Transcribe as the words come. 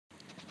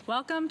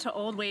Welcome to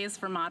Old Ways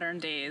for Modern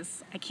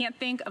Days. I can't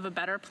think of a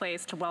better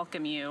place to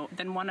welcome you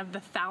than one of the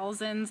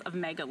thousands of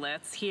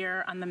megaliths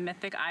here on the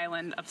mythic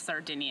island of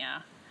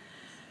Sardinia.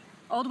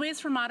 Old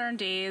Ways for Modern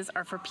Days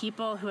are for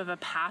people who have a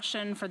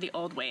passion for the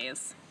old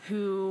ways,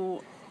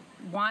 who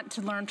want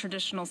to learn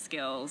traditional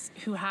skills,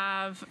 who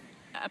have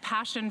a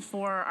passion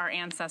for our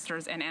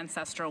ancestors and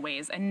ancestral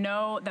ways, and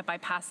know that by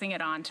passing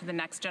it on to the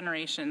next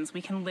generations,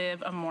 we can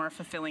live a more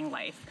fulfilling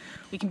life.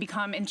 We can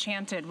become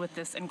enchanted with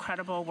this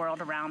incredible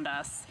world around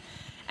us,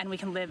 and we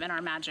can live in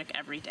our magic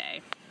every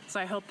day. So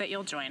I hope that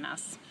you'll join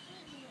us.